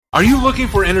Are you looking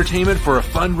for entertainment for a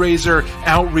fundraiser,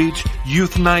 outreach,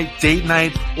 youth night, date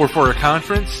night, or for a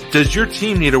conference? Does your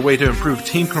team need a way to improve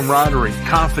team camaraderie,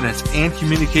 confidence, and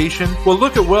communication? Well,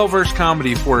 look at Well-Versed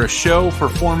Comedy for a show,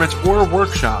 performance, or a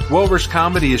workshop. Well-Versed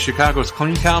Comedy is Chicago's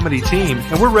clean comedy team,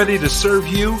 and we're ready to serve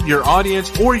you, your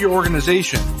audience, or your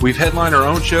organization. We've headlined our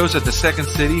own shows at the Second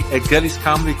City, at Getty's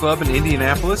Comedy Club in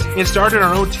Indianapolis, and started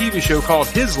our own TV show called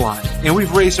His Line. And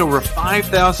we've raised over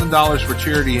 $5,000 for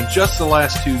charity in just the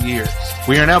last 2 years.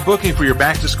 We are now booking for your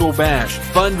back-to-school bash,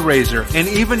 fundraiser, and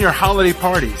even your holiday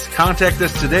parties. Contact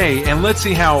us today and let's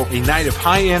see how a night of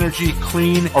high-energy,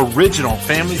 clean, original,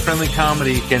 family-friendly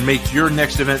comedy can make your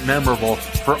next event memorable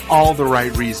for all the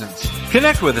right reasons.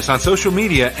 Connect with us on social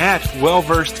media at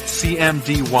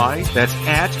WellVersedCMDY. That's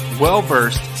at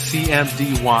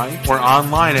WellVersedCMDY, or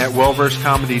online at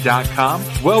wellversedcomedy.com.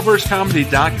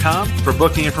 Wellversedcomedy.com. For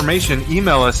booking information,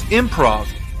 email us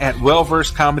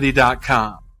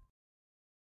improv@wellversedcomedy.com.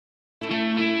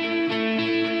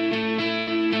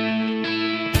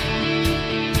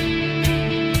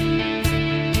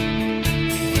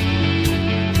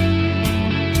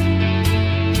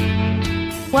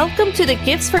 Welcome to the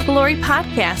Gifts for Glory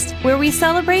podcast, where we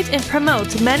celebrate and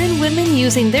promote men and women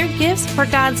using their gifts for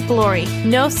God's glory.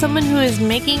 Know someone who is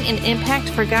making an impact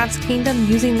for God's kingdom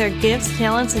using their gifts,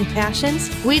 talents, and passions?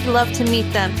 We'd love to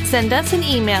meet them. Send us an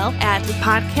email at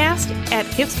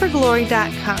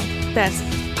podcast@giftsforglory.com. That's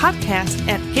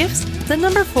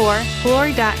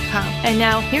podcast@gifts4glory.com. And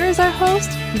now here is our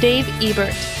host, Dave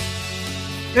Ebert.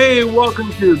 Hey,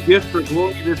 welcome to Gifts for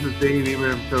Glory. This is Dave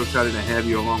Ebert. I'm so excited to have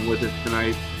you along with us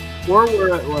tonight. Or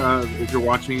if you're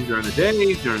watching during the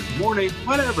day, during the morning,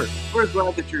 whatever. We're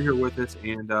glad that you're here with us,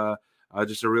 and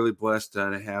just are really blessed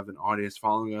to have an audience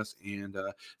following us and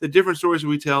the different stories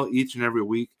we tell each and every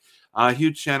week.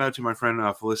 Huge shout out to my friend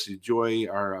Felicity Joy,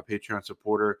 our Patreon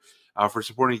supporter, for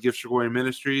supporting Gifts for Glory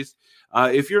Ministries.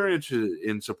 If you're interested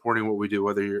in supporting what we do,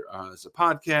 whether you're as a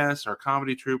podcast or a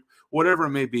comedy troupe, whatever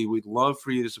it may be, we'd love for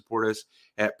you to support us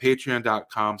at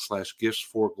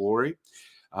patreon.com/gifts4glory.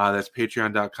 That's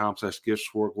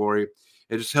patreon.com/gifts4glory.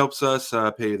 It just helps us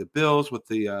pay the bills with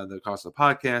the cost of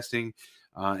podcasting,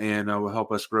 and will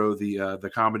help us grow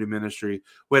the comedy ministry.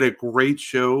 We had a great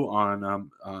show on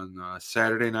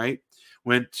Saturday night.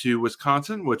 Went to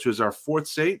Wisconsin, which was our fourth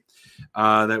state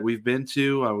that we've been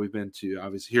to. We've been to,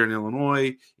 obviously, here in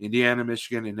Illinois, Indiana,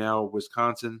 Michigan, and now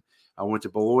Wisconsin. I went to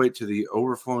Beloit to the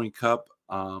Overflowing Cup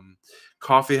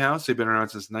Coffee House. They've been around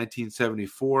since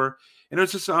 1974. And it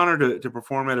was just an honor to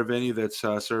perform at a venue that's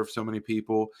served so many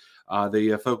people.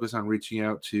 They focus on reaching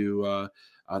out to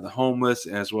the homeless,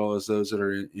 as well as those that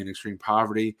are in extreme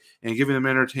poverty, and giving them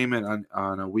entertainment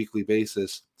on a weekly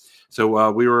basis.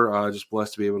 So we were just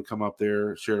blessed to be able to come up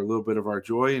there, share a little bit of our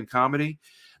joy in comedy.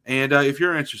 And if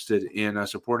you're interested in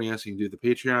supporting us, you can do the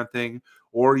Patreon thing,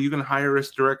 or you can hire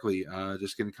us directly.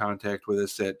 Just get in contact with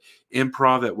us at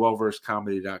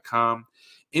improv@wellversedcomedy.com.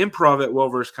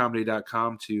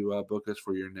 improv@wellversedcomedy.com to book us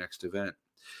for your next event.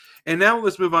 And now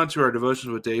let's move on to our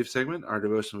Devotions with Dave segment. Our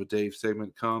Devotion with Dave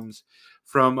segment comes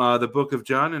from the book of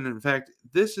John. And in fact,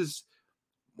 this is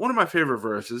one of my favorite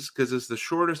verses because it's the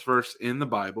shortest verse in the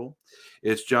Bible.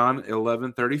 It's John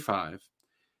 11:35.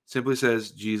 Simply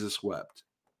says, Jesus wept.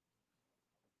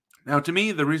 Now, to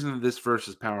me, the reason that this verse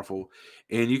is powerful,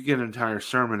 and you get an entire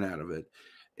sermon out of it,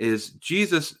 is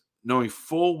Jesus knowing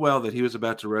full well that he was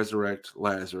about to resurrect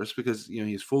Lazarus because,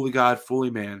 he's fully God, fully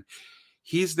man.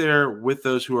 He's there with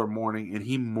those who are mourning, and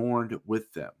he mourned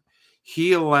with them.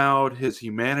 He allowed his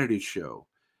humanity to show,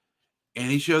 and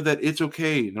he showed that it's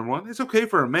okay. Number one, it's okay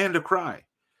for a man to cry.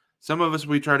 Some of us,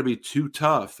 we try to be too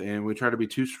tough, and we try to be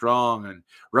too strong and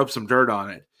rub some dirt on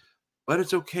it. But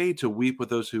it's okay to weep with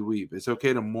those who weep. It's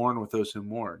okay to mourn with those who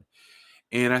mourn.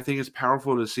 And I think it's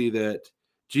powerful to see that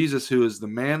Jesus, who is the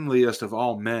manliest of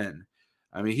all men,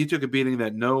 he took a beating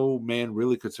that no man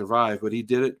really could survive, but he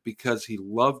did it because he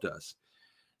loved us.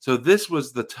 So this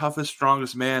was the toughest,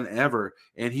 strongest man ever,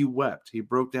 and he wept. He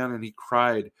broke down and he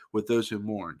cried with those who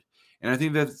mourned. And I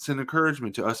think that's an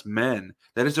encouragement to us men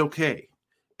that it's okay.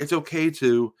 It's okay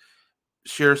to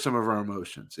share some of our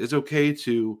emotions. It's okay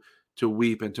to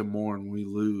weep and to mourn when we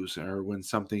lose or when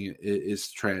something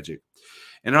is tragic.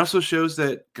 And it also shows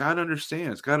that God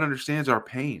understands. God understands our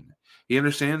pain. He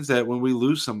understands that when we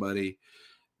lose somebody,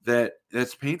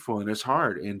 that's painful and it's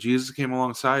hard. And Jesus came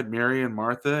alongside Mary and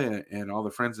Martha and all the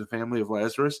friends and family of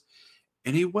Lazarus,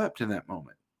 and he wept in that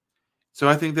moment. So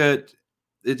I think that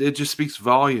it just speaks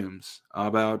volumes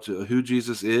about who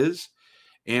Jesus is.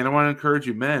 And I want to encourage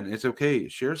you, men, it's okay.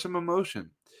 Share some emotion.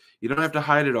 You don't have to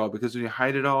hide it all, because when you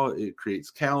hide it all, it creates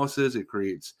calluses. It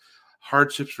creates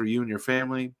hardships for you and your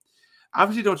family.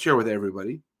 Obviously, don't share with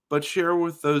everybody, but share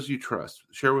with those you trust,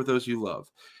 share with those you love,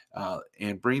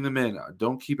 and bring them in.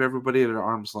 Don't keep everybody at an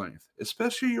arm's length,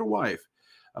 especially your wife.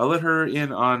 Let her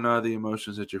in on the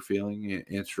emotions that you're feeling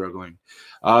and struggling.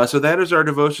 So that is our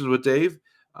devotions with Dave.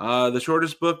 The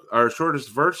shortest book, our shortest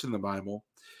verse in the Bible,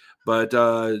 but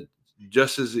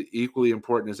just as equally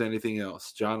important as anything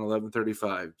else. John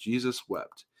 11:35. Jesus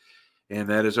wept. And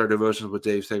that is our devotions with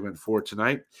Dave segment for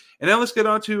tonight. And now let's get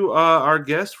on to our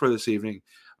guest for this evening.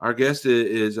 Our guest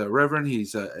is a Reverend.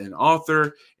 He's an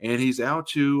author, and he's out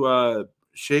to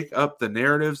shake up the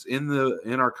narratives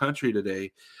in our country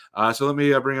today. So let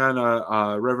me bring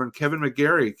on Reverend Kevin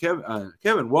McGarry.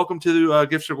 Kevin, welcome to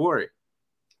Gifts of Glory.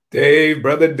 Dave,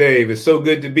 brother Dave, it's so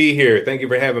good to be here. Thank you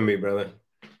for having me, brother.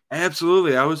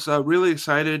 Absolutely. I was really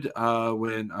excited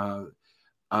when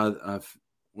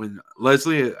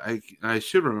Leslie, I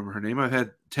should remember her name. I've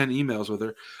had 10 emails with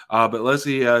her, but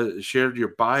Leslie shared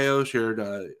your bio, shared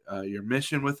your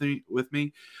mission with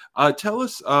me. Tell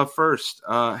us first,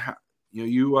 how,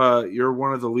 you're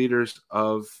one of the leaders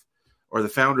or the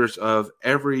founders of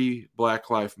Every Black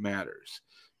Life Matters.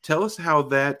 Tell us how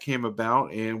that came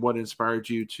about and what inspired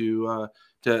you to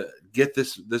get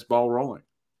this ball rolling.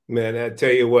 Man, I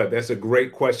tell you what, that's a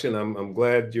great question. I'm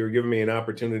glad you're giving me an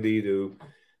opportunity to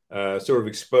sort of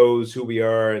expose who we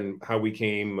are and how we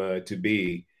came to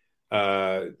be.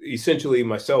 Essentially,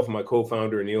 myself and my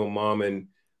co-founder, Neil Maughman,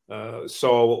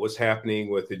 saw what was happening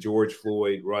with the George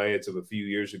Floyd riots of a few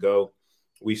years ago.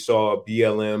 We saw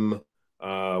BLM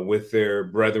with their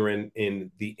brethren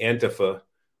in the Antifa,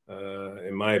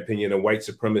 in my opinion, a white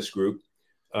supremacist group,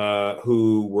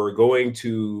 who were going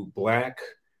to Black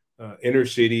inner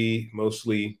city,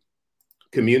 mostly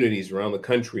communities around the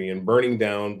country, and burning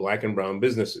down Black and brown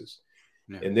businesses.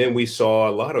 Yeah. And then we saw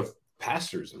a lot of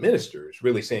pastors and ministers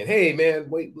really saying, hey, man,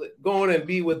 wait, go on and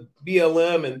be with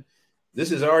BLM, and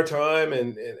this is our time.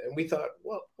 And we thought,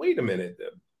 well, wait a minute.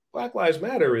 Black Lives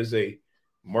Matter is a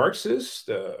Marxist,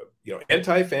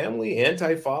 anti-family,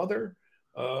 anti-father,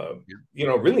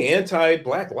 really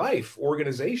anti-Black life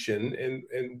organization.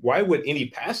 And why would any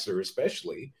pastor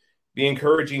especially be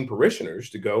encouraging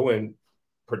parishioners to go and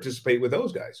participate with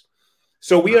those guys?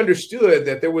 So we understood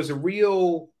that there was a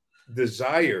real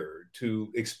desire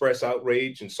to express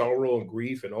outrage and sorrow and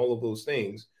grief and all of those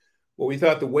things. Well, we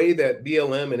thought the way that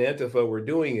BLM and Antifa were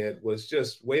doing it was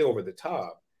just way over the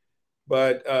top.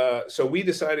 But so we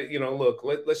decided, look,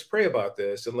 let's pray about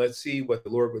this and let's see what the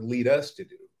Lord would lead us to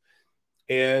do.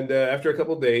 And after a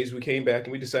couple of days, we came back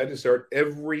and we decided to start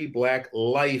Every Black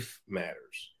Life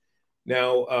Matters.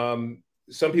 Now,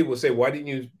 some people will say, why didn't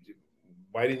you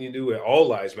do it? All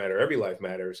lives matter, every life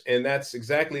matters. And that's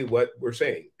exactly what we're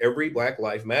saying. Every Black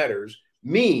life matters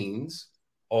means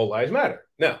all lives matter.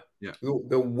 Now,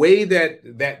 the way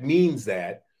that means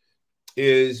that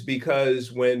is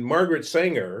because when Margaret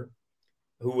Sanger,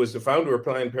 who was the founder of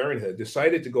Planned Parenthood,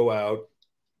 decided to go out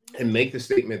and make the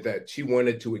statement that she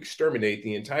wanted to exterminate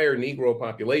the entire Negro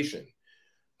population,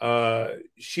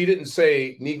 she didn't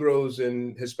say Negroes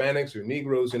and Hispanics or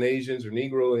Negroes and Asians or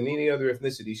Negro and any other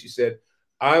ethnicity. She said,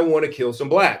 I want to kill some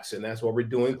Blacks. And that's why we're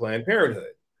doing Planned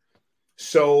Parenthood.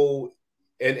 So,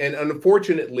 and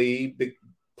unfortunately, the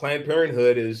Planned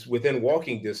Parenthood is within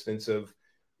walking distance of,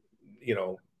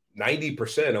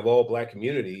 90% of all Black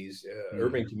communities,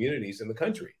 urban communities in the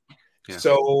country. Yeah.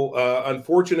 So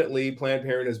unfortunately, Planned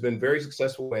Parenthood has been very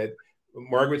successful at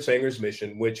Margaret Sanger's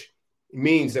mission, which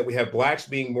means that we have Blacks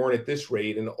being born at this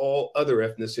rate and all other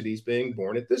ethnicities being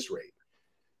born at this rate.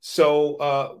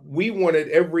 So we wanted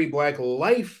every Black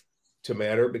life to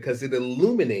matter because it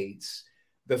illuminates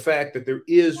the fact that there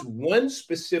is one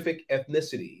specific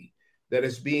ethnicity that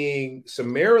is being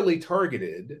summarily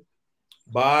targeted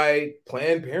by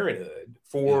Planned Parenthood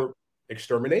for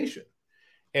extermination.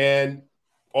 And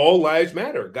all lives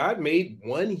matter. God made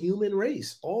one human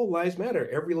race. All lives matter.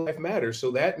 Every life matters.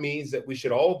 So that means that we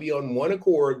should all be on one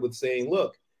accord with saying,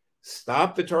 look,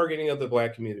 stop the targeting of the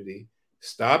Black community.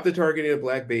 Stop the targeting of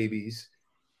Black babies.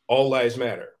 All lives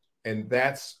matter. And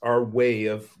that's our way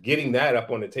of getting that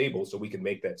up on the table so we can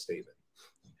make that statement.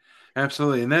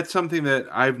 Absolutely. And that's something that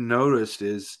I've noticed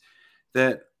is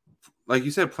that, like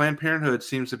you said, Planned Parenthood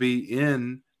seems to be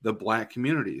in the Black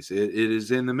communities. It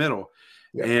is in the middle.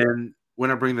 Yeah. And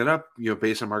when I bring that up,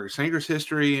 based on Margaret Sanger's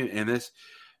history and this,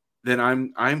 then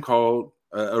I'm called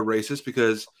a racist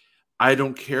because I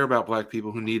don't care about Black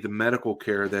people who need the medical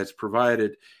care that's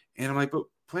provided. And I'm like, but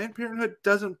Planned Parenthood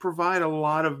doesn't provide a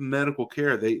lot of medical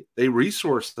care. They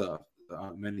resource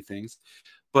many things,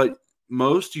 but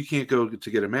most you can't go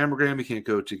to get a mammogram. You can't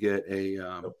go to get a,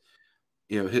 all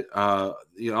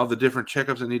the different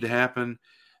checkups that need to happen.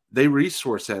 They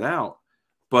resource that out.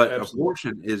 But Absolutely.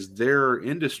 abortion is their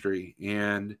industry,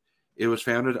 and it was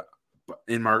founded,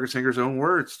 in Margaret Sanger's own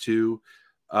words, to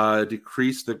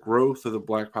decrease the growth of the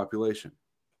Black population.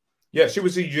 Yeah, she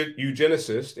was a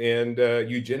eugenicist, and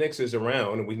eugenics is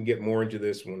around, and we can get more into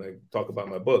this when I talk about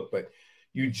my book, but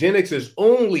eugenics is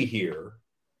only here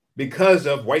because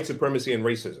of white supremacy and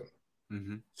racism.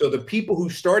 Mm-hmm. So the people who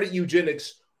started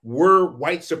eugenics were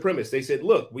white supremacists. They said,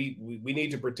 look, we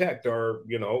need to protect our,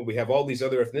 we have all these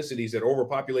other ethnicities that are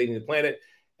overpopulating the planet,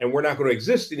 and we're not going to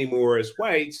exist anymore as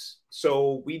whites.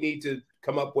 So we need to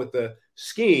come up with a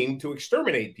scheme to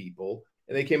exterminate people.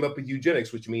 And they came up with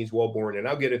eugenics, which means well-born. And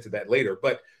I'll get into that later.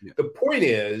 But the point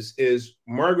is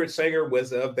Margaret Sanger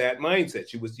was of that mindset.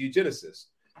 She was a eugenicist.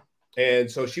 And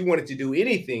so she wanted to do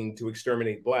anything to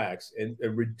exterminate Blacks and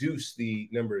reduce the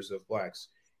numbers of Blacks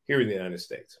here in the United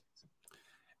States.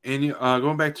 And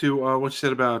going back to what you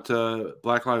said about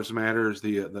Black Lives Matter,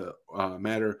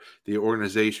 the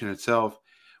organization itself,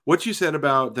 what you said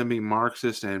about them being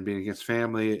Marxist and being against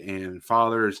family and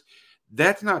fathers,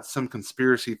 that's not some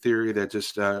conspiracy theory that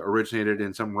just originated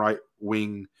in some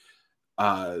right-wing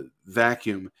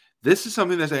vacuum. This is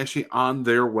something that's actually on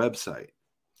their website.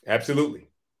 Absolutely.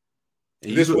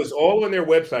 This was all on their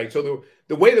website. So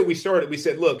the way that we started, we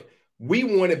said, look, we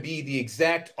want to be the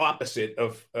exact opposite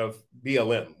of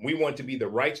BLM. We want to be the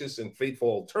righteous and faithful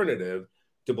alternative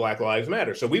to Black Lives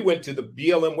Matter. So we went to the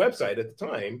BLM website at the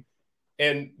time,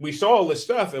 and we saw all this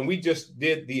stuff, and we just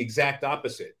did the exact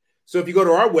opposite. So if you go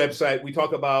to our website, we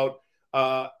talk about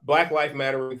Black Lives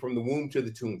Mattering from the womb to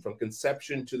the tomb, from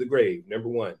conception to the grave, number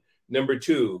one. Number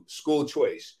two, school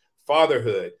choice,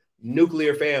 fatherhood,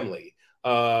 nuclear family,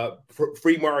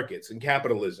 free markets and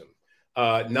capitalism,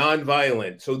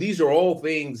 nonviolent. So these are all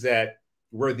things that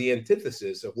were the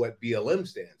antithesis of what BLM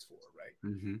stands for, right?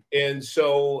 Mm-hmm. And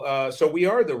so we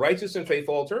are the righteous and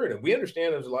faithful alternative. We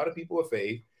understand there's a lot of people of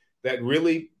faith that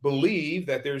really believe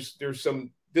that there's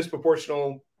some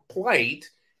disproportional plight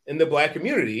in the Black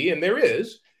community, and there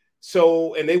is.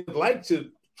 So, and they would like to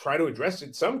try to address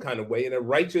it some kind of way in a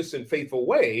righteous and faithful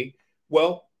way.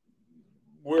 Well,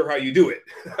 we're how you do it.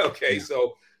 Okay,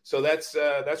 so that's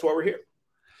why we're here.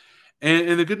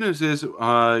 And the good news is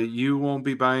you won't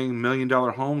be buying $1 million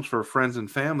homes for friends and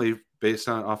family based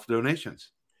off donations.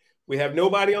 We have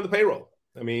nobody on the payroll.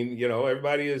 I mean,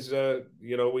 everybody is,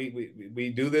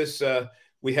 we do this.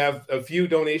 We have a few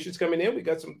donations coming in.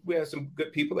 We have some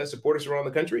good people that support us around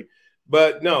the country,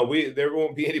 but no, there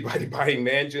won't be anybody buying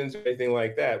mansions or anything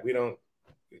like that.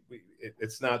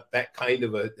 It's not that kind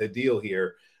of a deal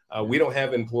here. We don't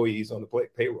have employees on the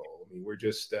payroll. I mean, we're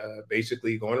just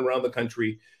basically going around the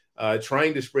country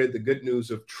trying to spread the good news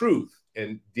of truth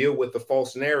and deal with the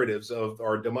false narratives of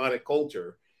our demonic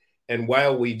culture. And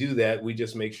while we do that, we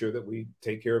just make sure that we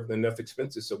take care of enough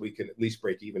expenses so we can at least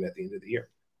break even at the end of the year.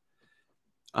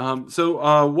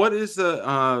 So what is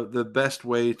the best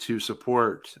way to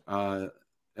support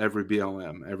every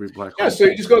BLM, every Black? Yeah, so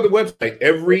you just go to the website,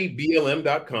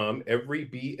 everyblm.com,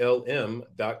 everyblm.com.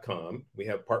 We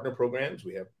have partner programs,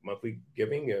 we have monthly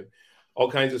giving, and all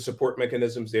kinds of support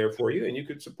mechanisms there for you. And you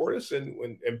could support us and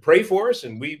pray for us,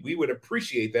 and we would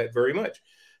appreciate that very much.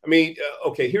 I mean,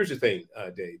 okay, here's the thing,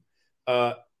 Dave.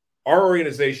 Our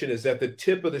organization is at the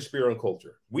tip of the spear on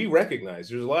culture. We recognize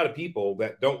there's a lot of people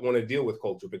that don't want to deal with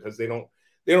culture because they don't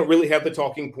really have the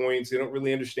talking points. They don't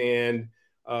really understand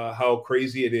how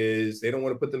crazy it is. They don't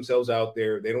want to put themselves out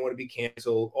there. They don't want to be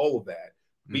canceled, all of that.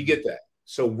 Mm-hmm. We get that.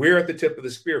 So we're at the tip of the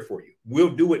spear for you.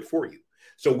 We'll do it for you.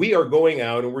 So we are going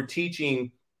out and we're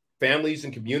teaching families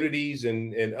and communities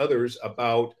and others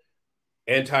about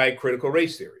anti-critical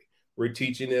race theory. We're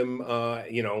teaching them,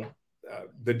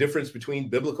 the difference between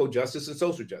biblical justice and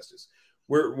social justice.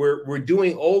 We're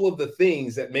doing all of the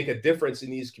things that make a difference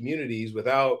in these communities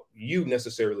without you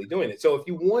necessarily doing it. So if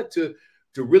you want to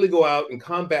really go out and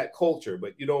combat culture,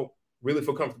 but you don't really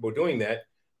feel comfortable doing that,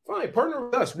 fine, partner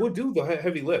with us. We'll do the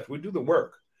heavy lift. We'll do the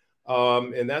work.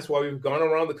 And that's why we've gone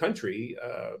around the country.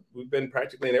 We've been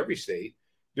practically in every state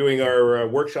doing our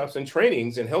workshops and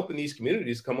trainings and helping these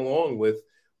communities come along with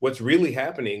what's really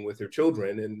happening with their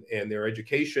children and their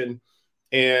education.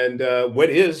 And what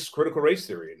is critical race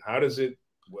theory, and how does it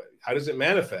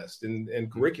manifest in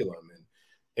curriculum,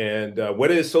 and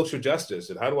what is social justice,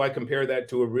 and how do I compare that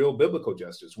to a real biblical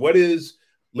justice? What is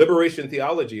liberation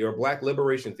theology or Black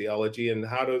liberation theology, and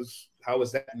how does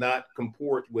that not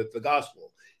comport with the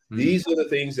gospel? Mm-hmm. These are the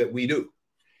things that we do,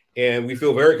 and we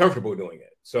feel very comfortable doing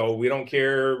it. So we don't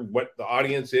care what the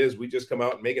audience is; we just come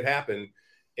out and make it happen.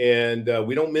 And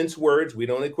we don't mince words. We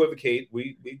don't equivocate.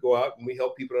 We go out and we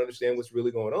help people to understand what's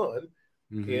really going on,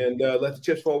 mm-hmm. and let the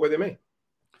chips fall where they may.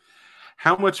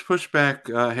 How much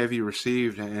pushback have you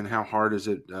received, and how hard is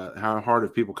it? How hard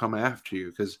have people come after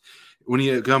you? Because when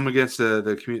you come against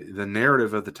the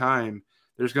narrative of the time,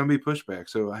 there's going to be pushback.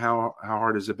 So how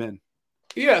hard has it been?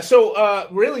 Yeah. So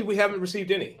really, we haven't received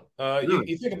any. Really?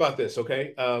 You think about this,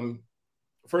 okay?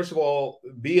 First of all,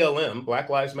 BLM, Black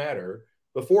Lives Matter.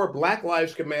 Before Black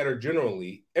lives can matter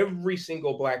generally, every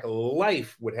single Black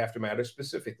life would have to matter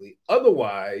specifically.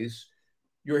 Otherwise,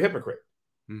 you're a hypocrite.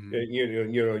 Mm-hmm.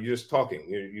 You're just talking.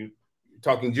 You're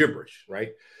talking gibberish,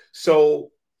 right?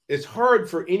 So it's hard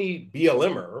for any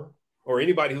BLMer or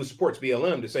anybody who supports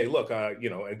BLM to say, look,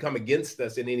 and come against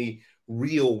us in any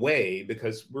real way,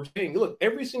 because we're saying, look,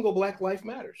 every single Black life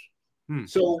matters.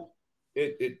 So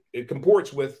it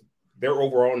comports with their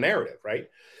overall narrative, right?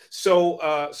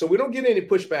 So we don't get any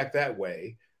pushback that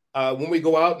way. When we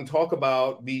go out and talk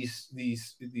about these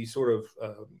sort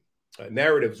of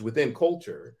narratives within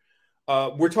culture,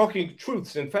 we're talking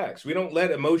truths and facts. We don't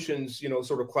let emotions,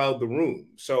 sort of cloud the room.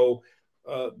 So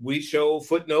we show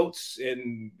footnotes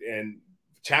and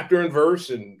chapter and verse,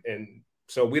 and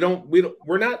so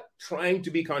we're not trying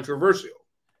to be controversial.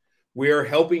 We are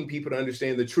helping people to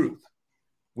understand the truth.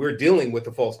 We're dealing with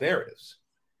the false narratives.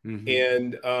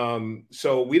 Mm-hmm. And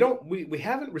so we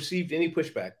haven't received any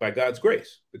pushback by God's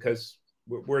grace, because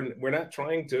we're not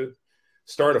trying to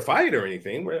start a fight or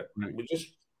anything. We're just,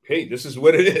 hey, this is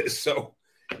what it is. So,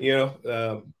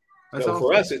 so awesome.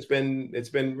 For us, it's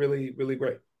been really, really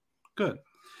great. Good.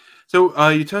 So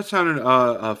you touched on it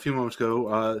a few moments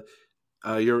ago.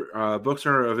 Your books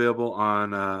are available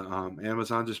on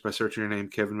Amazon just by searching your name,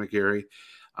 Kevin McGary.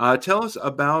 Tell us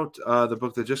about the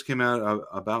book that just came out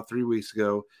about 3 weeks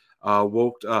ago,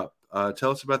 Woked Up.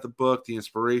 Tell us about the book, the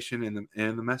inspiration,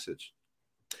 and the message.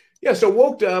 Yeah, so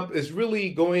Woked Up is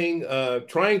really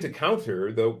trying to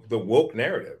counter the woke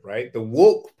narrative, right? The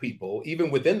woke people, even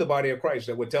within the body of Christ,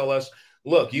 that would tell us,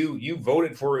 look, you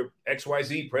voted for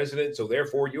XYZ president, so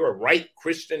therefore you're a right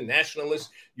Christian nationalist,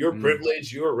 you're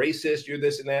privileged, you're a racist, you're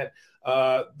this and that.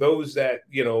 Those that,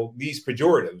 these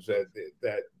pejoratives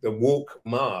that the woke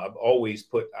mob always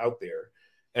put out there,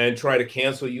 and try to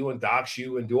cancel you and dox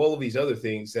you and do all of these other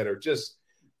things that are just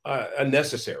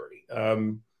unnecessary.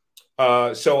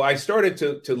 So I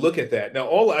started to look at that.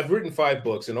 Now, I've written 5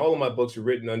 books, and all of my books are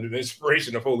written under the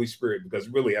inspiration of Holy Spirit, because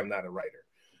really I'm not a writer.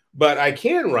 But I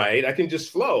can write, I can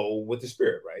just flow with the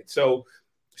Spirit, right? So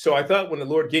I thought, when the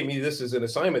Lord gave me this as an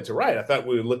assignment to write, I thought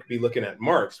we would be looking at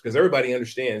Marx, because everybody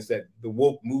understands that the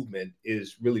woke movement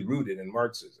is really rooted in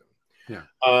Marxism. Yeah.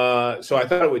 So I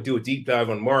thought I would do a deep dive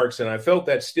on Marx, and I felt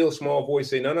that still small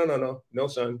voice say, no,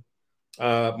 son.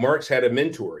 Marx had a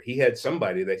mentor. He had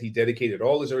somebody that he dedicated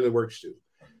all his early works to.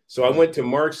 So I went to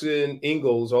Marx and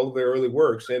Engels, all of their early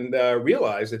works, and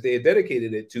realized that they had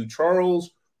dedicated it to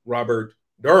Charles Robert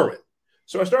Darwin.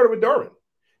 So I started with Darwin.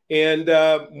 And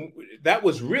that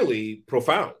was really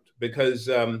profound, because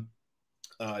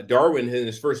Darwin, in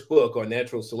his first book on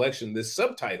natural selection, the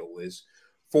subtitle is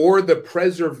 "For the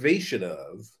Preservation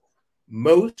of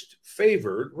Most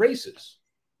Favored Races."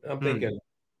 I'm thinking,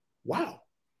 wow,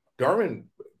 Darwin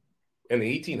in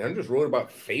the 1800s wrote about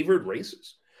favored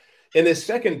races. In his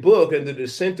second book, In the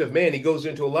Descent of Man, he goes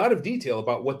into a lot of detail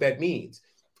about what that means.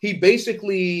 He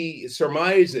basically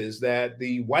surmises that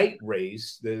the white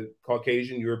race, the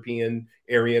Caucasian, European,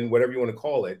 Aryan, whatever you want to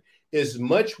call it, is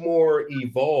much more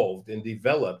evolved and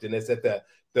developed, and it's at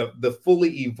the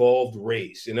fully evolved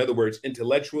race. In other words,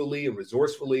 intellectually and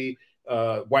resourcefully,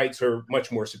 whites are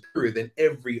much more superior than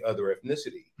every other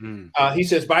ethnicity. He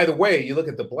says, by the way, you look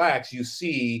at the blacks, you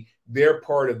see they're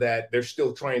part of that. They're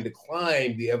still trying to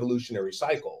climb the evolutionary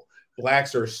cycle.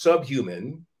 Blacks are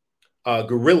subhuman,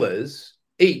 gorillas,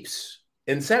 apes,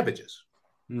 and savages.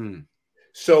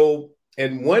 So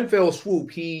in one fell swoop,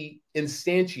 he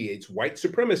instantiates white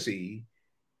supremacy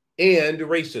and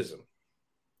racism.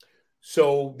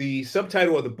 So the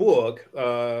subtitle of the book,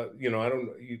 I don't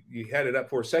know, you had it up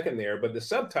for a second there, but the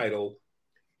subtitle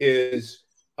is,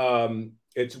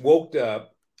 it's Woked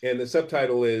Up, and the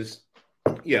subtitle is,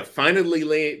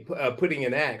 finally putting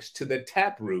an axe to the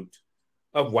taproot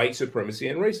of white supremacy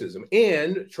and racism.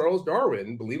 And Charles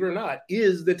Darwin, believe it or not,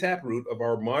 is the taproot of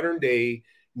our modern day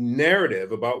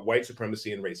narrative about white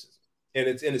supremacy and racism. And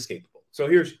it's inescapable. So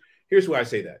here's why I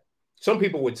say that. Some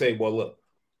people would say, well, look,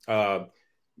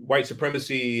 white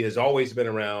supremacy has always been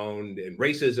around, and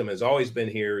racism has always been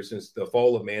here since the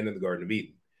fall of man in the Garden of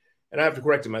Eden. And I have to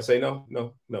correct him. I say, no,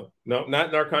 not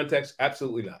in our context.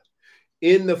 Absolutely not.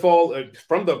 In the fall,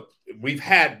 we've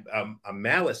had a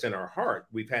malice in our heart.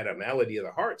 We've had a malady of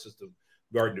the heart since the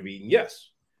Garden of Eden,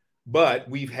 yes. But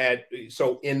we've had,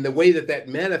 so in the way that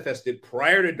manifested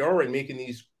prior to Darwin making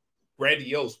these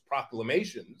grandiose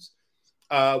proclamations.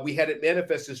 We had it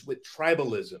manifested with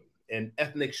tribalism and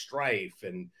ethnic strife,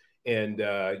 and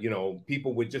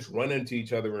people would just run into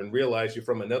each other and realize you're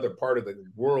from another part of the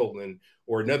world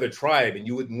or another tribe, and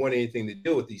you wouldn't want anything to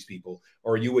do with these people,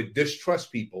 or you would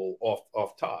distrust people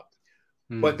off top.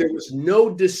 But there was no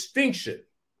distinction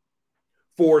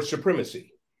for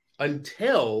supremacy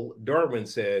until Darwin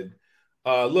said,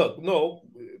 look, no,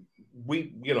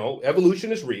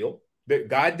 evolution is real. That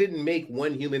God didn't make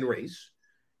one human race.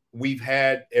 We've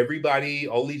had everybody,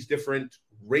 all these different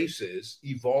races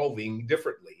evolving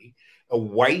differently.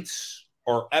 Whites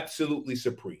are absolutely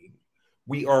supreme.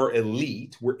 We are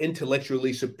elite. We're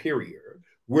intellectually superior.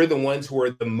 We're the ones who are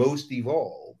the most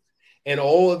evolved. And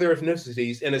all other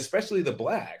ethnicities, and especially the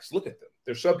blacks, look at them.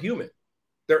 They're subhuman.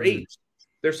 They're apes.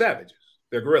 They're savages.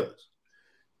 They're gorillas.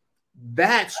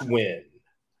 That's when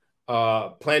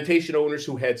plantation owners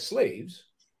who had slaves,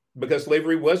 because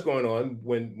slavery was going on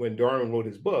when Darwin wrote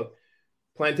his book,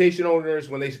 plantation owners,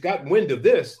 when they got wind of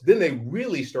this, then they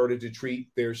really started to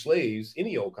treat their slaves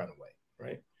any old kind of way,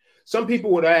 right? Some people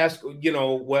would ask, because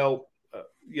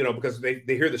they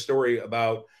hear the story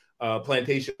about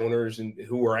plantation owners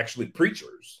who were actually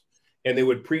preachers, and they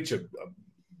would preach a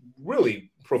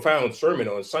really profound sermon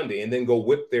on Sunday and then go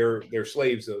whip their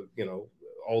slaves,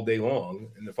 all day long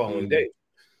and the following day.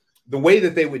 The way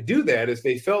that they would do that is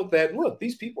they felt that, look,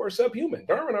 these people are subhuman.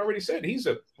 Darwin already said he's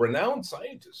a renowned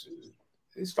scientist.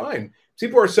 It's fine.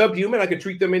 People are subhuman. I can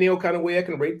treat them any old kind of way. I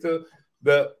can rape the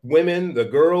women, the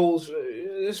girls.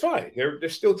 It's fine. They're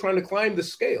still trying to climb the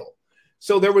scale.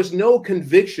 So there was no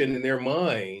conviction in their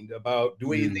mind about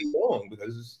doing anything wrong,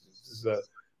 because this is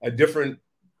a different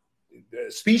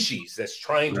species that's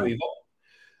trying to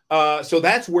evolve. So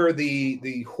that's where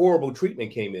the horrible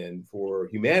treatment came in for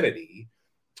humanity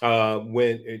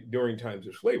during times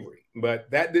of slavery.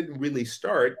 But that didn't really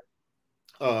start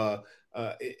where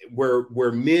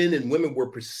men and women were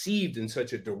perceived in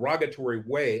such a derogatory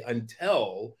way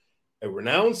until a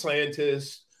renowned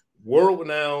scientist,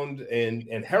 world-renowned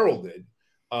and heralded,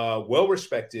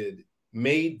 well-respected,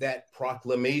 made that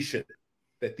proclamation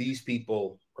that these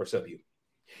people are subhuman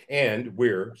and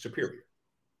we're superior.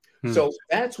 So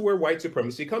that's where white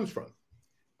supremacy comes from.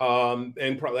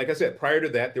 Like I said, prior to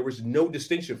that, there was no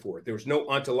distinction for it. There was no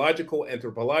ontological,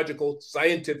 anthropological,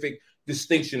 scientific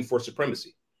distinction for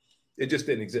supremacy. It just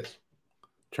didn't exist.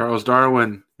 Charles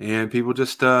Darwin and people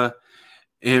just, pardon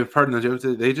the joke,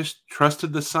 they just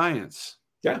trusted the science.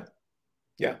 Yeah.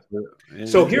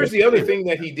 So here's the other thing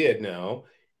that he did now.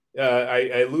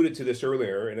 I alluded to this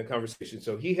earlier in a conversation.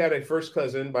 So he had a first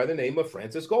cousin by the name of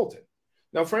Francis Galton.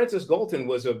 Now, Francis Galton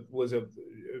was a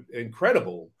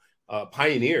incredible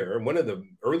pioneer, one of the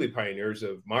early pioneers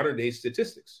of modern day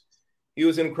statistics. He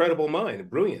was an incredible mind, a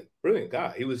brilliant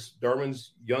guy. He was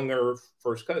Darwin's younger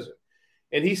first cousin.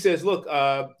 And he says, look,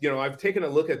 I've taken a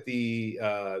look at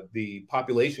the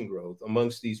population growth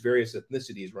amongst these various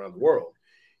ethnicities around the world.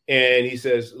 And he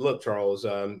says, look, Charles,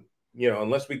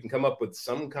 unless we can come up with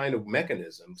some kind of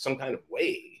mechanism, some kind of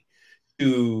way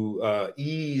to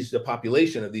ease the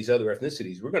population of these other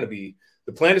ethnicities,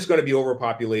 the planet's going to be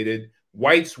overpopulated.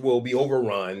 Whites will be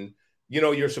overrun.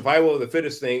 Your survival of the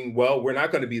fittest thing. Well, we're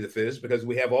not going to be the fittest because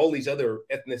we have all these other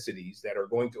ethnicities that are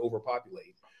going to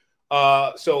overpopulate.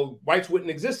 So whites wouldn't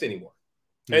exist anymore.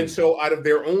 And so out of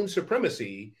their own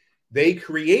supremacy, they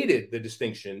created the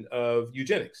distinction of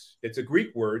eugenics. It's a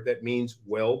Greek word that means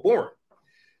well-born.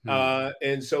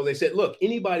 And so they said, look,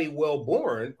 anybody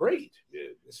well-born, great.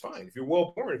 It's fine. If you're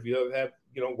well-born, if you have,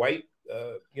 white,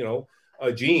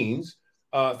 genes,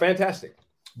 fantastic.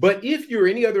 But if you're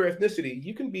any other ethnicity,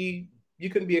 you can be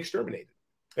exterminated.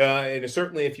 And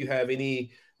certainly if you have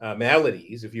any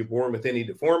maladies, if you're born with any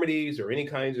deformities or any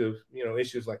kinds of,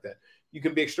 issues like that, you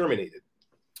can be exterminated.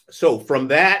 So from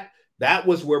that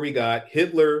was where we got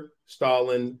Hitler,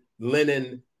 Stalin,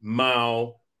 Lenin,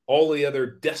 Mao, all the other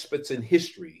despots in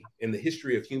history, in the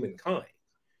history of humankind.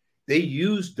 They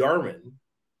used Darwin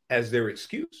as their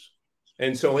excuse.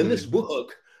 And so in this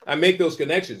book, I make those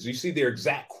connections. You see their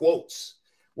exact quotes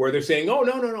where they're saying, oh,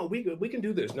 no, we can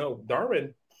do this. No,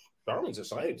 Darwin's a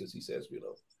scientist, he says,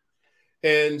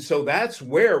 And so that's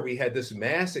where we had this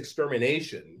mass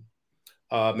extermination,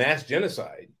 mass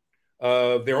genocide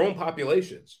of their own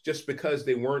populations, just because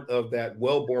they weren't of that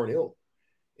well-born ilk.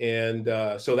 And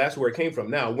so that's where it came from.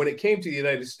 Now, when it came to the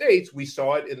United States, we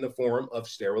saw it in the form of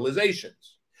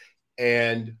sterilizations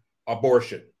and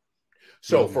abortion.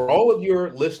 So for all of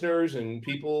your listeners and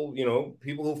people,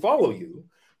 people who follow you,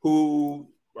 who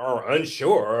are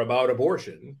unsure about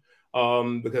abortion,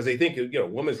 because they think, a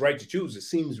woman's right to choose, it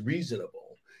seems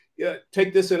reasonable. Yeah,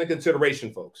 take this into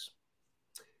consideration, folks.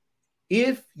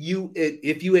 if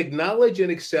you acknowledge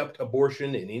and accept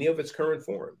abortion in any of its current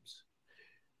forms,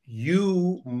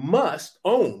 you must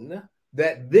own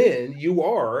that then you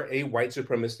are a white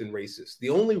supremacist and racist. The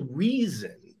only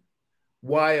reason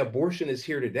why abortion is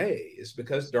here today is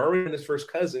because Darwin and his first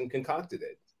cousin concocted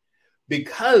it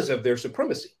because of their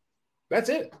supremacy. That's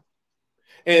it.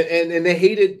 And they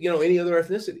hated, any other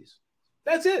ethnicities.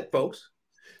 That's it, folks.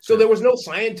 So there was no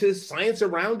science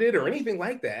around it or anything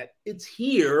like that. It's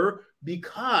here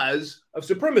because of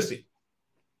supremacy.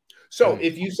 So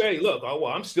if you say, look,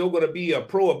 I'm still going to be a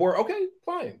pro-abort, okay,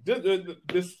 fine.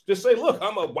 Just say, look,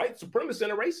 I'm a white supremacist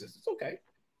and a racist. It's okay.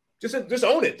 Just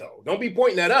own it, though. Don't be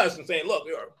pointing at us and saying, look,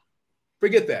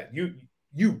 forget that.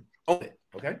 You own it,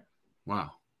 okay?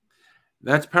 Wow.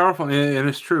 That's powerful, and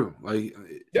it's true.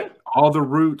 All the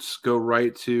roots go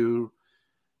right to,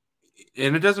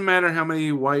 and it doesn't matter how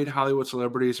many white Hollywood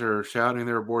celebrities are shouting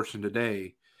their abortion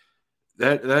today.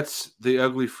 That's the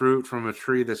ugly fruit from a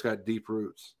tree that's got deep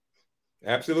roots.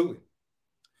 Absolutely.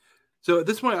 So at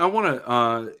this point, I want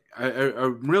to.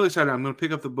 I'm really excited. I'm going to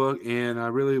pick up the book, and I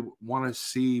really want to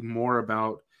see more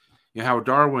about how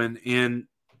Darwin. And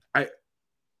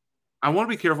I want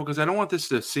to be careful because I don't want this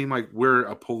to seem like we're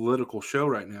a political show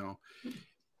right now,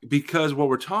 because what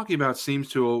we're talking about seems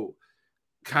to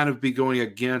kind of be going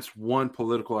against one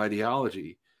political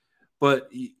ideology. But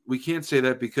we can't say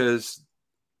that because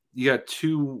you got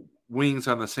two wings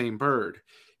on the same bird.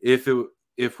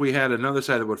 If we had another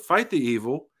side that would fight the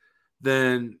evil,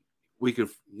 then we could,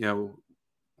 it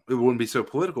wouldn't be so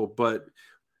political. But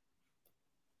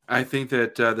I think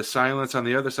that the silence on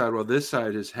the other side, while this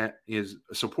side is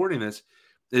supporting this,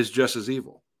 is just as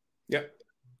evil. Yeah.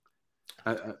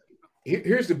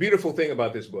 Here's the beautiful thing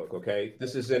about this book, okay?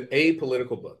 This is an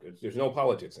apolitical book. There's no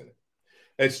politics in it.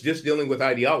 It's just dealing with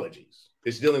ideologies.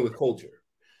 It's dealing with culture.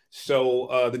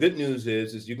 So the good news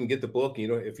is you can get the book,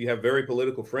 if you have very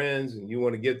political friends and you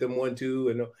want to get them one too,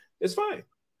 and it's fine.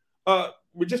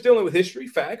 We're just dealing with history,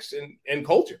 facts, and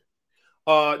culture.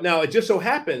 Now, it just so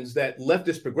happens that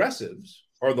leftist progressives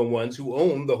are the ones who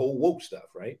own the whole woke stuff,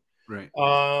 right? Right.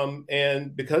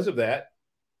 And because of that,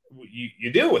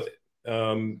 you deal with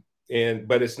it.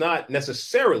 But it's not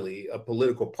necessarily a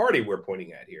political party we're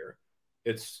pointing at here.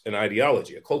 It's an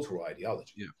ideology, a cultural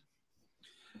ideology. Yeah.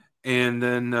 And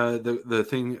then the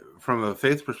thing from a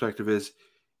faith perspective is,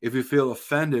 if you feel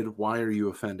offended, why are you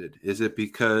offended? Is it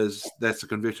because that's the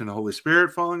conviction of the Holy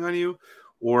Spirit falling on you,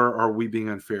 or are we being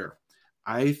unfair?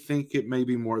 I think it may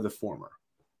be more the former.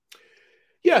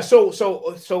 Yeah, so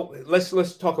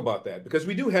let's talk about that, because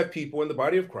we do have people in the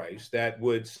body of Christ that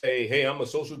would say, "Hey, I'm a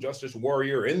social justice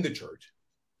warrior in the church.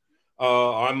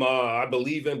 I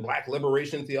believe in Black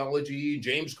liberation theology.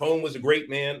 James Cone was a great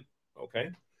man." Okay.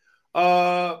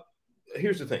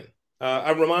 Here's the thing. I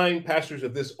remind pastors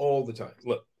of this all the time.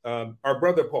 Look, our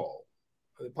brother Paul,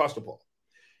 Apostle Paul,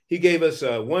 he gave us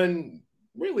one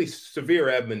really severe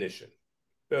admonition.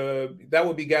 That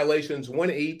would be Galatians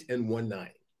 1:8 and 1:9.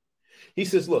 He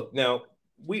says, look, now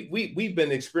we've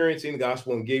been experiencing the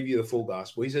gospel and gave you the full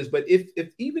gospel. He says, but if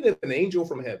an angel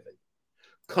from heaven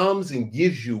comes and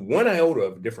gives you one iota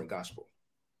of a different gospel,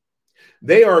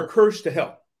 they are cursed to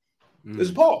hell. This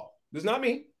is Paul. This is not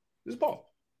me. This is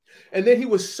Paul. And then he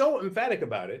was so emphatic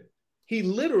about it, he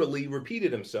literally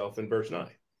repeated himself in verse 9.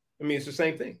 I mean, it's the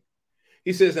same thing.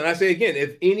 He says, and I say again,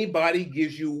 if anybody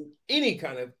gives you any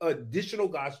kind of additional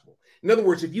gospel, in other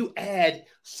words, if you add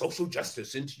social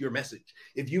justice into your message,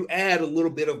 if you add a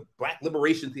little bit of Black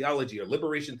liberation theology or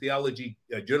liberation theology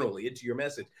generally into your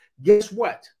message, guess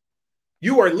what?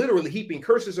 You are literally heaping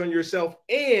curses on yourself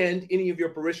and any of your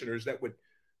parishioners that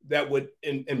would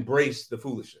embrace the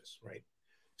foolishness, right?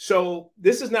 So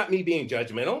this is not me being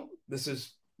judgmental. This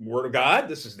is Word of God.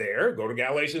 This is there. Go to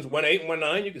Galatians 1:8 and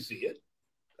 1:9. You can see it.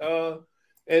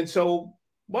 And so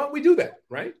why don't we do that,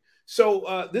 right?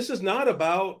 So this is not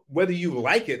about whether you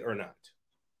like it or not.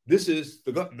 This is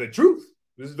the truth.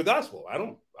 This is the gospel. I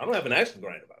don't have an axe to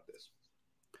grind about this.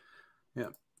 Yeah.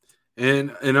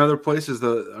 And in other places,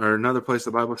 another place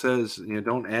the Bible says,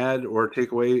 don't add or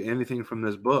take away anything from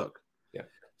this book. Yeah.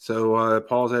 So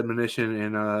Paul's admonition,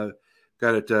 and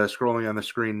got it scrolling on the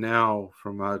screen now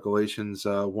from Galatians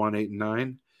 1:8 and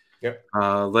 9. Yep.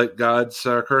 Let God's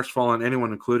curse fall on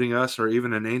anyone, including us, or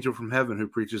even an angel from heaven who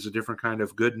preaches a different kind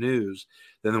of good news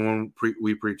than the one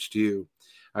we preach to you.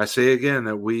 I say again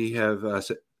that we have.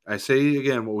 I say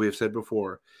again what we have said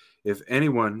before. If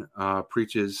anyone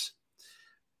preaches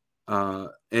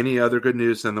any other good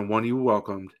news than the one you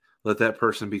welcomed, let that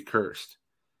person be cursed.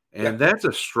 And that's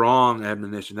a strong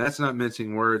admonition. That's not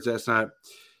mincing words. That's not.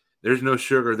 There's no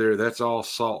sugar there. That's all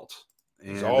salt.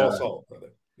 It's all salt,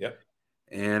 brother. Yep.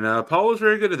 And Paul was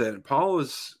very good at that. Paul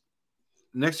is,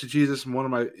 next to Jesus,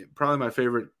 probably my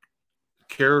favorite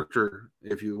character,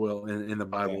 if you will, in the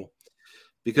Bible,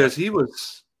 because he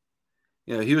was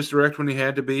direct when he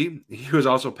had to be. He was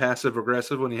also passive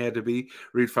aggressive when he had to be.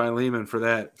 Read Philemon for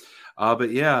that.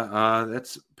 But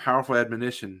that's powerful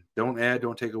admonition. Don't add,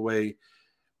 don't take away.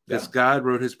 Because God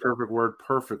wrote his perfect word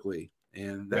perfectly,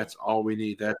 and that's all we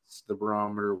need. That's the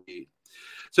barometer we need.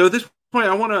 So at this point,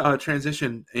 I want to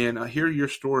transition and hear your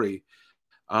story.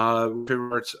 Favorite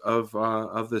parts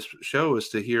of this show is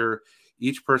to hear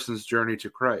each person's journey to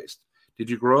Christ. Did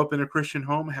you grow up in a Christian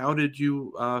home? How did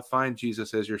you find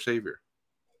Jesus as your Savior?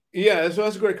 Yeah, so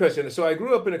that's a great question. So I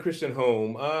grew up in a Christian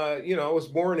home. I was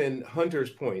born in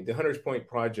Hunters Point, the Hunters Point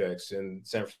projects in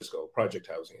San Francisco, project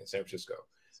housing in San Francisco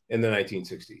in the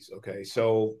 1960s. Okay,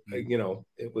 so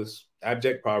it was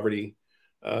abject poverty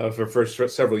for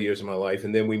several years of my life,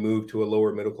 and then we moved to a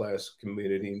lower middle class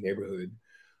community neighborhood.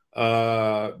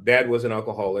 Dad was an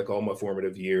alcoholic all my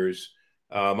formative years.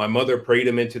 My mother prayed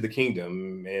him into the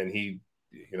kingdom, and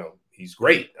he's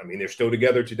great. I mean, they're still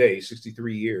together today,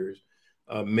 63 years.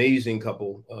 Amazing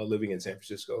couple living in San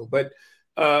Francisco. But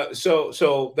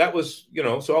so that was,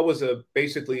 so I was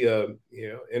basically a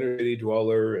inner city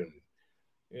dweller and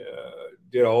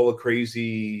did all the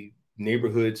crazy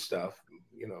neighborhood stuff.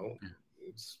 I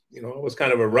was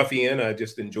kind of a ruffian. I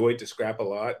just enjoyed to scrap a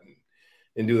lot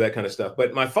and do that kind of stuff.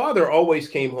 But my father always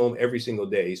came home every single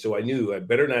day. So I knew I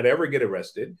better not ever get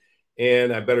arrested,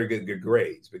 and I better get good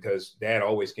grades, because Dad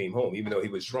always came home, even though he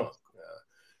was drunk.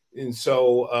 And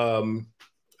so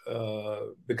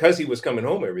because he was coming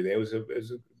home every day, it was a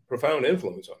profound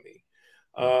influence on me.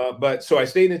 But so I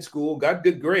stayed in school, got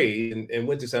good grades, and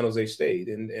went to San Jose State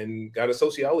and got a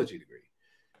sociology degree.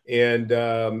 And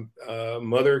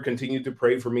mother continued to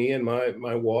pray for me in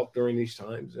my walk during these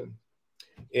times,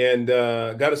 and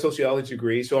got a sociology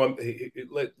degree. So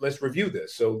let's review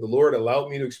this. So the Lord allowed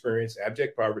me to experience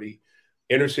abject poverty,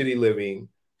 inner city living,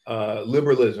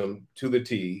 liberalism to the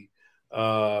T,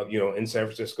 in San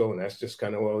Francisco, and that's just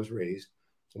kind of where I was raised.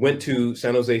 Went to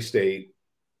San Jose State,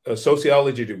 a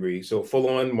sociology degree, so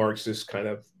full-on Marxist kind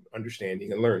of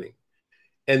understanding and learning.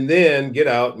 And then get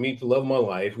out, meet the love of my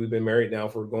life. We've been married now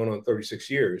for going on 36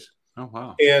 years. Oh,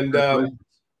 wow. And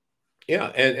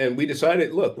and we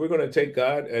decided, look, we're going to take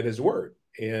God at his word.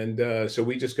 And so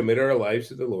we just committed our lives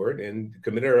to the Lord and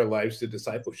committed our lives to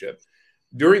discipleship.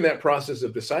 During that process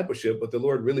of discipleship, what the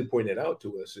Lord really pointed out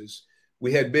to us is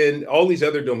we had been, all these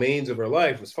other domains of our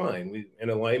life was fine. We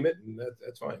in alignment, and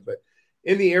that's fine. But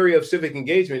in the area of civic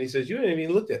engagement, he says, you haven't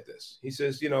even looked at this. He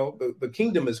says, the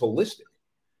kingdom is holistic.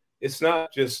 It's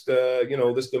not just,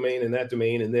 this domain and that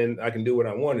domain, and then I can do what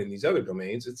I want in these other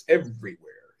domains. It's everywhere.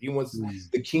 He wants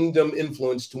the kingdom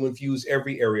influence to infuse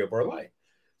every area of our life.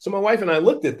 So my wife and I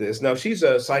looked at this. Now she's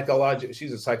a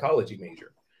psychology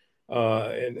major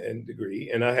and degree,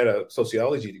 and I had a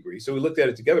sociology degree. So we looked at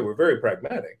it together. We're very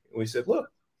pragmatic. And we said, look,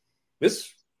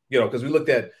 this, because we looked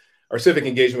at our civic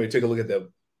engagement, we took a look at the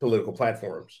political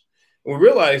platforms. And we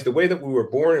realized the way that we were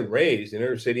born and raised in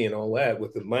inner city and all that,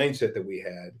 with the mindset that we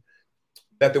had,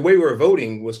 that the way we were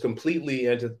voting was completely,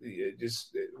 it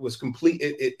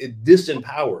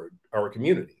disempowered our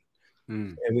community.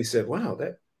 And we said, wow,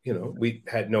 that, we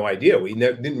had no idea. We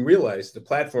didn't realize the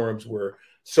platforms were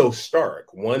so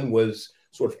stark. One was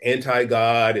sort of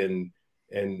anti-God and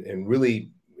really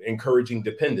encouraging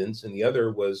dependence, and the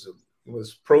other was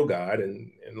pro-God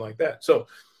and like that. So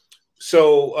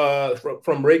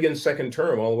from Reagan's second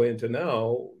term all the way into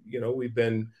now, we've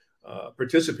been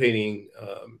participating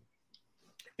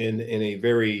in a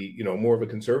very, more of a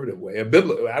conservative way, I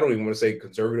don't even want to say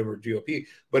conservative or GOP,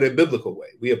 but a biblical way.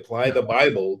 We apply the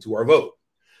Bible to our vote.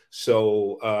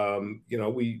 So,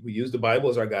 we use the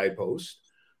Bible as our guidepost,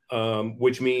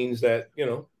 which means that,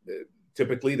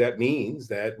 typically that means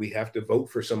that we have to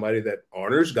vote for somebody that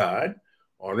honors God,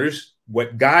 honors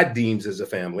what God deems as a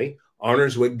family,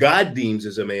 honors what God deems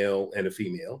as a male and a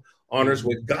female, honors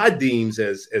what God deems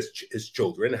as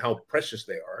children, how precious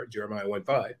they are, Jeremiah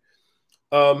 1:5.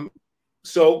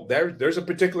 So there's a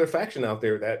particular faction out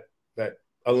there that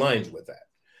aligns with that.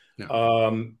 Yeah.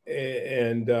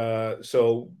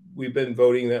 So we've been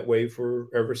voting that way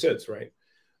ever since, right?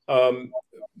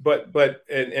 But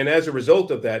as a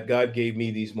result of that, God gave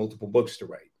me these multiple books to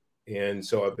write. And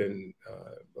so I've been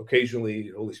occasionally,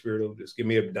 the Holy Spirit will just give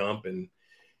me a dump, and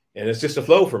it's just a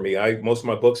flow for me. Most of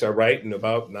my books I write in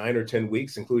about 9 or 10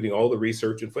 weeks, including all the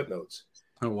research and footnotes.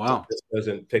 Oh, wow. It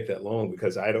doesn't take that long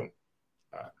because I don't,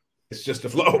 it's just a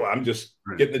flow. I'm just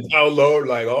getting the download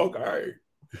like, okay.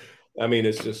 I mean,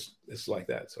 it's like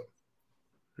that. So.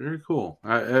 Very cool.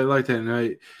 I like that. And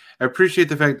I appreciate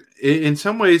the fact, in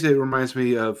some ways, it reminds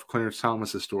me of Clarence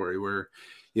Thomas's story where,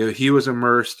 he was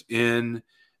immersed in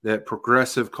that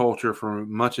progressive culture for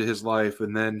much of his life.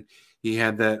 And then he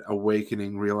had that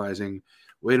awakening, realizing,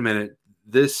 wait a minute,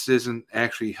 this isn't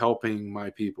actually helping my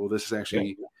people. This is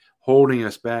actually holding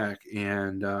us back.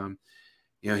 And,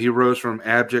 he rose from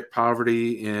abject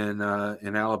poverty in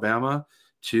Alabama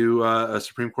to a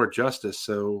Supreme Court justice.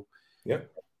 So,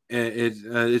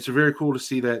 it's very cool to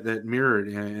see that mirrored,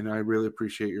 and I really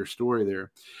appreciate your story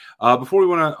there. Before we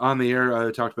went on the air,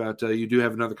 I talked about you do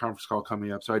have another conference call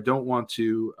coming up, so I want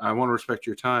to respect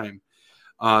your time.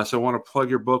 So I want to plug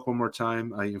your book one more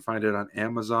time. You can find it on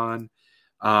Amazon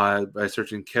by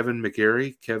searching Kevin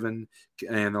McGary. Kevin,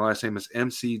 and the last name is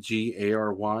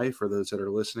McGary for those that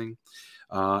are listening.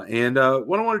 And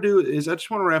what I want to do is I just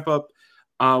want to wrap up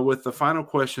with the final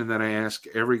question that I ask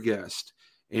every guest.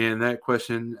 And that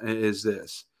question is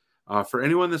this. For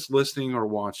anyone that's listening or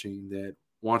watching that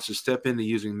wants to step into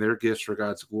using their gifts for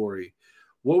God's glory,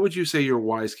 what would you say your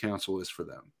wise counsel is for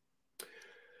them?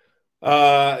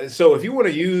 So if you want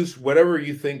to use whatever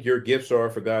you think your gifts are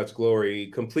for God's glory,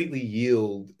 completely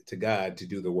yield to God to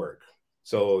do the work.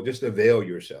 So just avail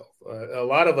yourself. A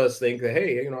lot of us think that,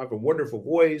 hey, I have a wonderful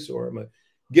voice, or I'm a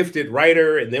gifted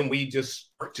writer, and then we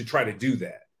just start to try to do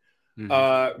that.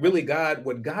 Really,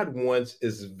 what God wants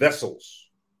is vessels,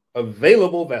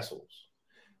 available vessels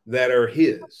that are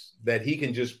his, that he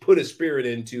can just put his spirit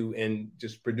into and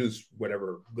just produce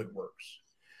whatever good works.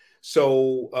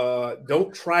 So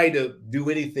don't try to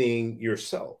do anything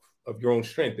yourself of your own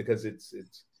strength, because it's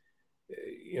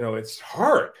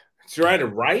hard to try to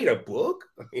write a book.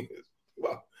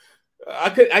 I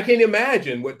can't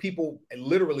imagine what people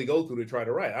literally go through to try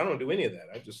to write. I don't do any of that.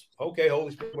 I just, okay,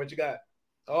 Holy Spirit, what you got?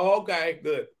 Okay,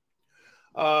 good.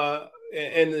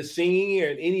 And the singing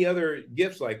and any other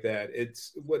gifts like that,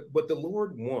 it's what the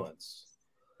Lord wants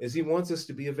is he wants us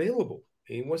to be available.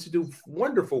 He wants to do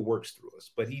wonderful works through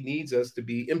us, but he needs us to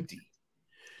be empty.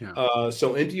 Yeah.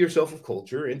 So empty yourself of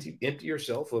culture, empty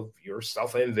yourself of your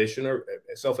self-ambition or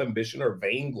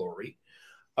vainglory.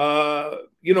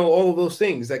 All of those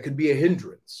things that could be a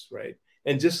hindrance, right?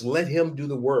 And just let him do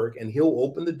the work, and he'll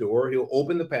open the door, he'll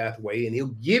open the pathway, and he'll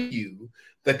give you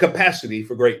the capacity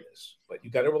for greatness. But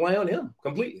you got to rely on him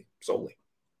completely, solely.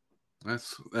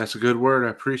 That's a good word.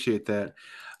 I appreciate that.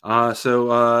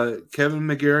 So Kevin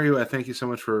McGary, I thank you so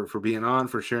much for being on,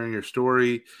 for sharing your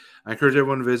story. I encourage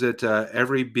everyone to visit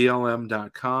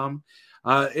everyblm.com.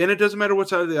 And it doesn't matter what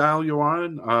side of the aisle you're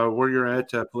on, where you're at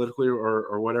politically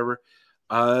or whatever.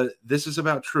 This is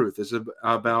about truth. This is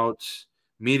about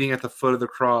meeting at the foot of the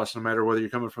cross, no matter whether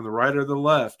you're coming from the right or the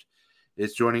left.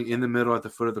 It's joining in the middle at the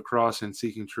foot of the cross and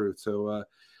seeking truth. So,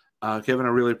 Kevin, I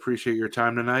really appreciate your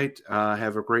time tonight.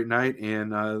 Have a great night, and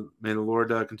may the Lord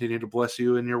continue to bless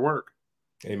you in your work.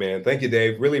 Amen. Thank you,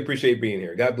 Dave. Really appreciate being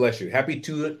here. God bless you. Happy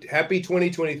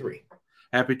 2023.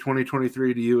 Happy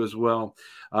 2023 to you as well.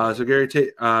 So,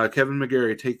 Kevin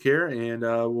McGary, take care, and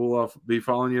we'll be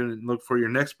following you and look for your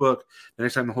next book the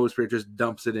next time the Holy Spirit just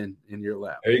dumps it in your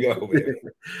lap. There you go.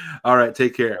 All right,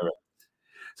 take care. All right.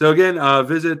 So again,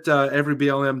 visit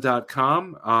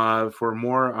everyblm.com for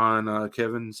more on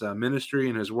Kevin's ministry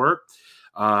and his work.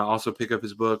 Also pick up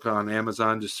his book on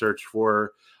Amazon. Just search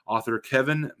for author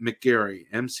Kevin McGary,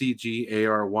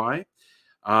 McGary.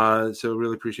 So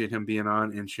really appreciate him being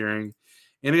on and sharing.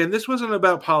 And again, this wasn't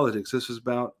about politics. This was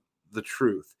about the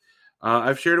truth.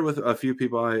 I've shared it with a few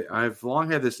people. I've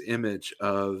long had this image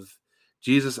of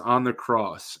Jesus on the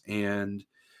cross and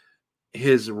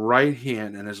his right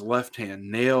hand and his left hand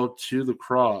nailed to the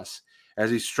cross as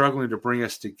he's struggling to bring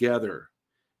us together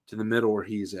to the middle where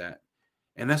he's at.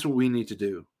 And that's what we need to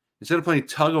do. Instead of playing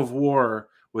tug of war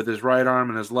with his right arm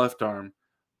and his left arm,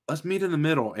 let's meet in the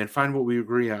middle and find what we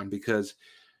agree on, because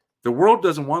the world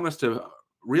doesn't want us to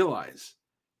realize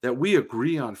that we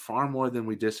agree on far more than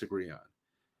we disagree on.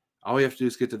 All we have to do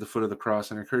is get to the foot of the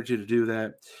cross, and I encourage you to do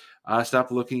that. Stop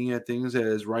looking at things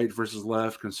as right versus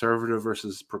left, conservative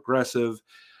versus progressive,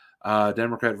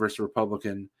 Democrat versus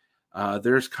Republican.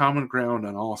 There's common ground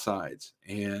on all sides.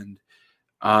 And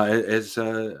as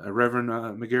Reverend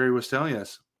McGary was telling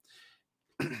us,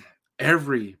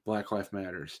 every Black life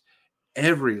matters.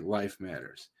 Every life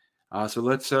matters. So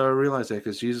let's realize that,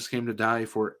 because Jesus came to die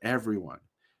for everyone,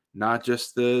 not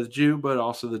just the Jew, but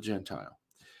also the Gentile.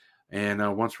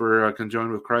 And once we're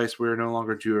conjoined with Christ, we're no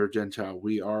longer Jew or Gentile.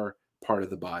 We are part of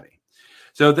the body.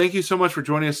 So thank you so much for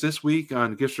joining us this week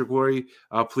on Gifts for Glory.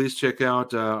 Please check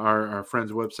out our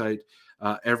friend's website,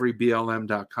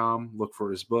 everyblm.com. Look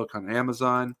for his book on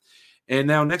Amazon. And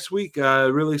now next week,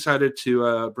 really excited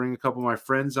to bring a couple of my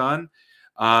friends on.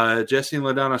 Jesse and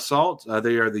LaDonna Salt,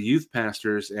 they are the youth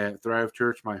pastors at Thrive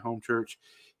Church, my home church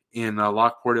in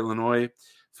Lockport, Illinois.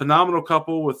 Phenomenal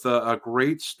couple with a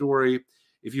great story.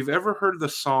 If you've ever heard the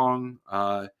song,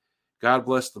 God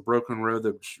Bless the Broken Road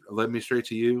That Led Me Straight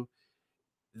to You,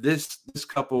 this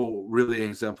couple really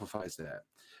exemplifies that.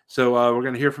 So we're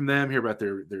going to hear from them, hear about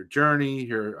their journey,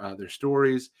 hear their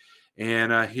stories,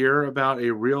 and hear about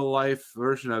a real life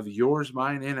version of Yours,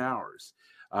 Mine, and Ours.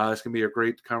 It's going to be a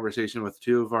great conversation with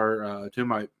two of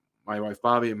my wife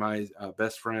Bobby and my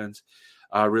best friends.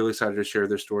 Really excited to share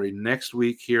their story next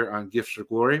week here on Gifts for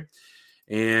Glory.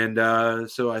 And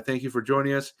so I thank you for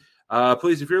joining us.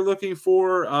 Please, if you're looking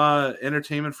for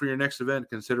entertainment for your next event,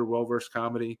 consider Well-Versed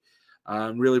Comedy.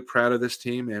 I'm really proud of this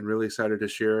team and really excited to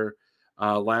share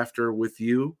laughter with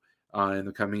you in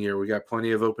the coming year. We got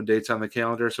plenty of open dates on the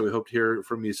calendar, so we hope to hear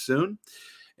from you soon.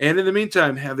 And in the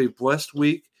meantime, have a blessed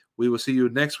week. We will see you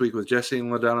next week with Jesse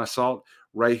and LaDonna Salt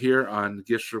right here on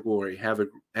Gifts for Glory. Have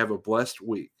a blessed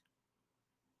week.